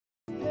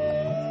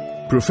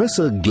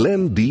Professor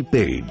Glenn D.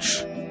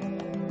 Paige.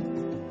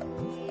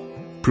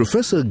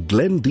 Professor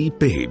Glenn D.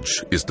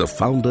 Paige is the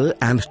founder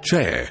and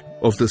chair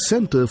of the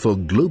Center for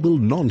Global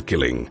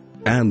Nonkilling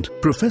and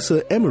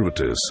Professor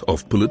Emeritus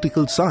of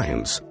Political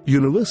Science,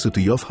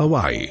 University of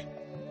Hawaii.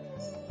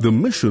 The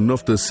mission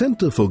of the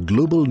Center for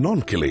Global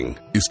Nonkilling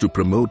is to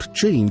promote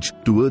change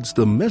towards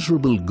the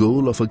measurable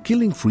goal of a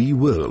killing-free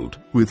world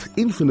with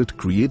infinite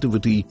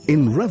creativity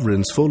in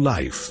reverence for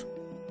life.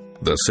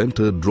 The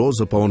center draws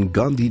upon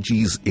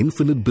Gandhiji's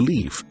infinite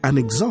belief and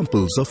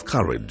examples of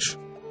courage.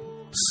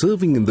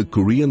 Serving in the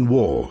Korean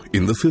War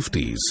in the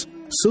 50s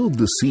sowed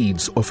the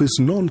seeds of his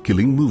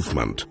non-killing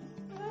movement,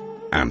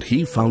 and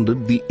he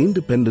founded the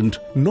independent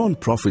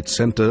non-profit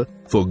Center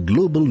for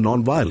Global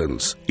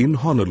Nonviolence in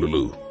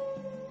Honolulu.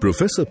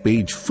 Professor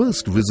Paige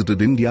first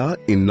visited India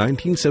in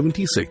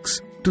 1976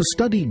 to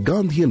study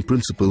Gandhian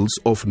principles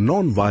of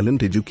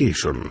non-violent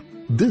education.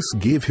 This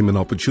gave him an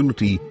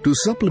opportunity to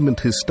supplement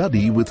his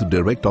study with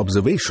direct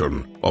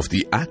observation of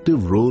the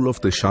active role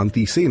of the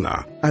Shanti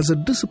Sena as a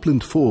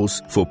disciplined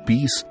force for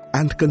peace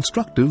and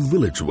constructive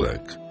village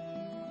work.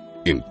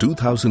 In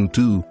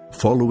 2002,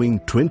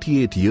 following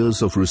 28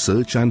 years of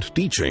research and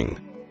teaching,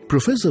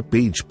 Professor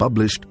Paige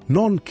published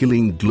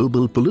Non-Killing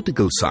Global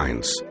Political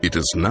Science. It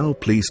is now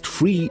placed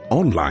free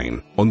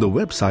online on the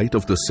website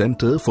of the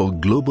Center for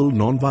Global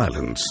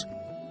Nonviolence.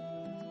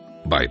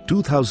 By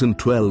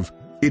 2012,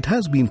 it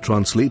has been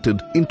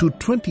translated into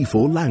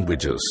 24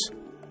 languages.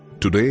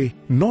 Today,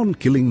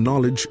 non-killing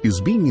knowledge is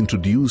being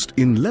introduced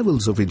in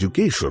levels of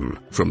education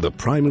from the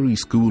primary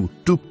school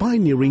to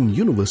pioneering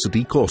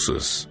university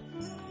courses.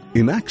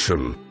 In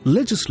action,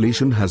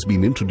 legislation has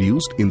been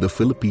introduced in the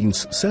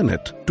Philippines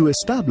Senate to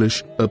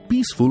establish a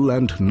peaceful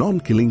and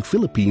non-killing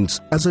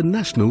Philippines as a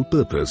national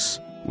purpose,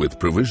 with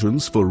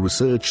provisions for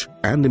research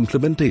and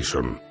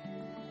implementation.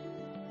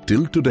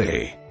 Till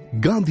today,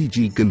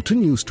 Gandhiji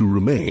continues to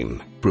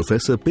remain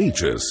Professor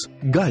Paige's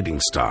guiding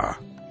star.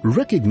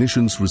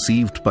 Recognitions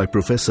received by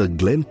Professor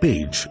Glenn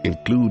Paige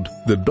include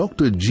the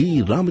Dr.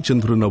 G.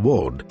 Ramachandran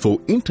Award for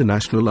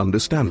International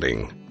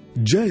Understanding,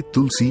 Jai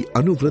Tulsi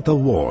Anuvrata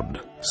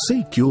Award,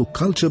 Seikyo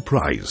Culture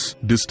Prize,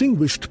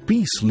 Distinguished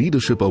Peace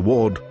Leadership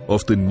Award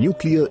of the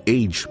Nuclear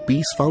Age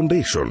Peace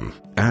Foundation,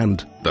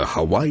 and the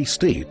Hawaii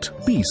State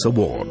Peace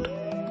Award.